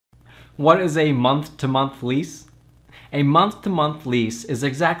What is a month-to-month lease? A month-to-month lease is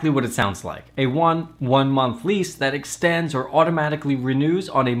exactly what it sounds like. A one-month lease that extends or automatically renews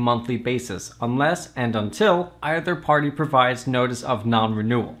on a monthly basis, unless and until either party provides notice of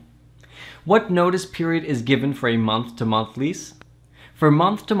non-renewal. What notice period is given for a month-to-month lease? For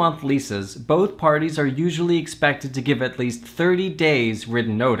month-to-month leases, both parties are usually expected to give at least 30 days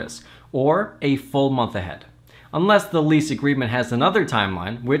written notice, or a full month ahead, unless the lease agreement has another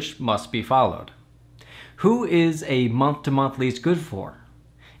timeline, which must be followed. Who is a month-to-month lease good for?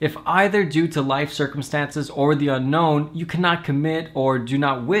 If either due to life circumstances or the unknown, you cannot commit or do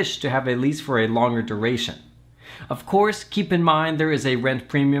not wish to have a lease for a longer duration. Of course, keep in mind there is a rent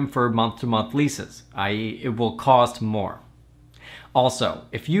premium for month-to-month leases, i.e. it will cost more. Also,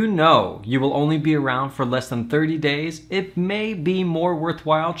 if you know you will only be around for less than 30 days, it may be more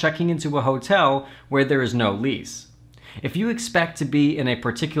worthwhile checking into a hotel where there is no lease. If you expect to be in a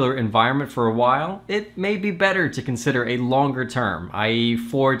particular environment for a while, it may be better to consider a longer term, i.e.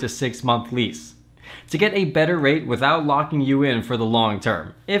 4 to 6 month lease, to get a better rate without locking you in for the long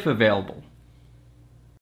term, if available.